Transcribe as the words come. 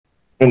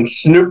And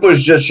Snoop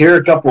was just here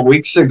a couple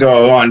weeks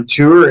ago on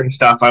tour and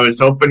stuff. I was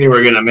hoping you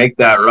were going to make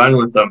that run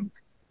with them.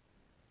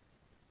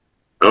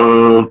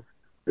 No.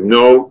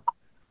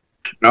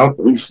 Nope.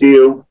 We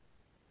still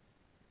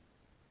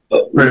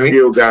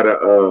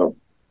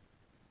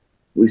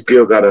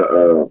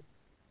gotta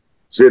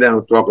sit down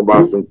and talk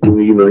about some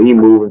things. You know, he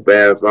moving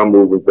fast, I'm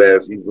moving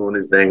fast. He's doing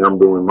his thing, I'm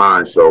doing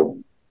mine. So,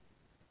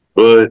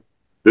 but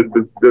that's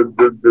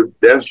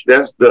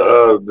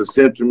the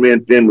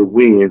sentiment in the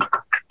wind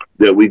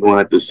that we're gonna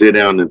have to sit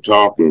down and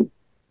talk and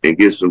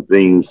get some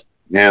things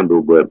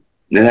handled. But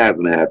it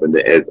hasn't happened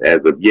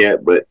as of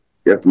yet. But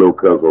that's no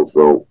cuzzle.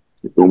 So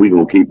we're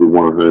gonna keep it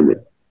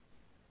 100.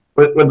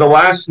 With the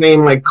last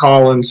name like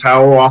Collins,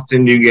 how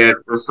often do you get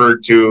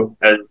referred to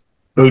as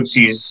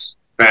Bootsy's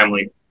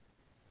family?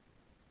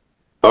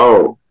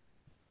 Oh,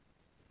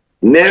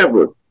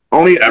 never.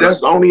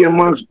 That's only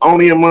amongst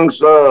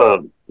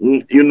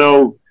you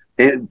know.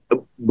 And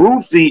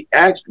Bootsy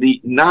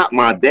actually not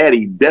my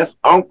daddy. That's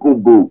Uncle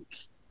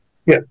Boots.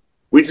 Yeah,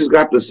 we just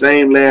got the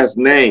same last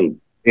name.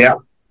 Yeah,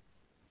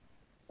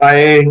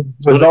 I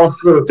was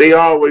also. They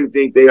always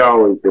think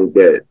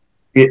that.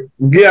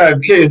 Yeah,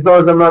 okay, so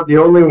I'm not the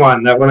only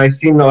one that when I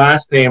seen the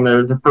last name, it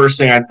was the first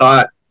thing I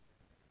thought.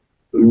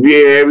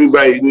 Yeah,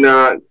 everybody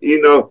not,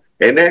 you know,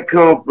 and that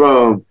come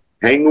from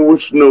hanging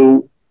with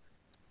Snoop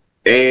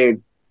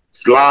and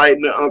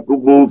sliding to Uncle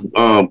Booth,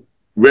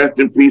 rest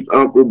in peace,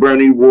 Uncle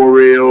Bernie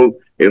Worrell,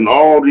 and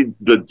all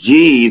the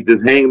G's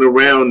that's hanging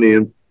around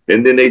them,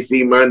 and then they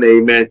see my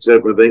name match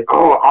up and they,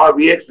 oh,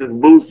 RBX is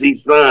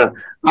Bootsy's son.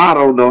 I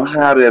don't know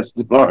how that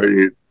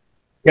started.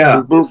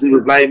 Yeah. Bootsy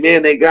was like,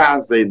 man, they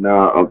gotta say,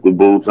 nah, Uncle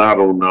Boots, I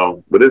don't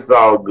know. But it's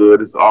all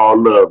good. It's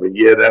all love. And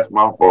yeah, that's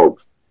my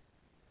folks.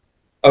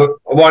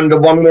 One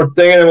more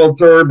thing, and we'll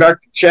throw it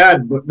back to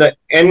Chad. The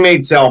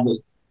Inmates album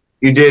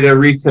you did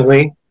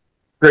recently.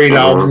 Great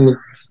album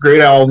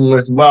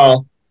as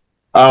well.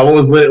 What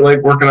was it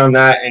like working on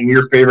that and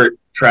your favorite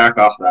track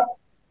off that?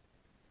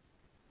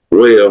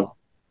 Well,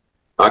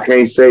 I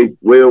can't say,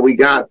 well, we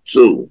got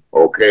two.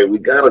 Okay, we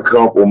got a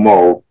couple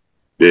more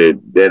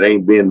that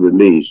ain't been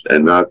released,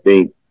 and I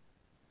think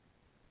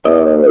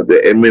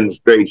the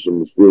administration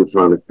is still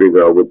trying to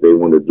figure out what they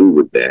want to do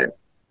with that.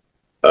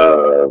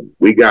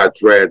 We got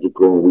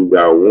Tragical and we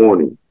got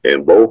Warning,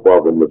 and both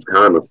of them is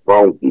kind of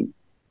funky.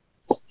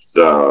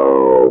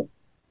 So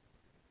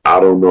I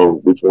don't know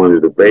which one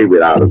is the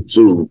favorite out of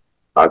two.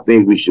 I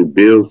think we should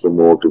build some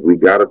more because we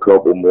got a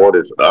couple more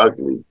that's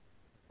ugly,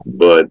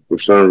 but for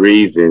some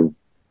reason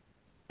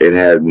it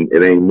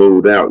ain't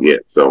moved out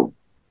yet. So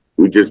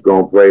we just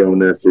gonna play on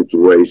that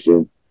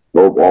situation.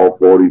 Hope all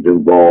parties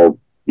involved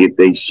get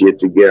their shit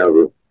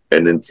together,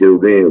 and until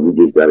then, we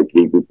just gotta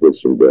keep it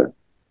pushing back.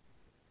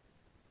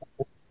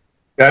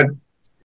 Good.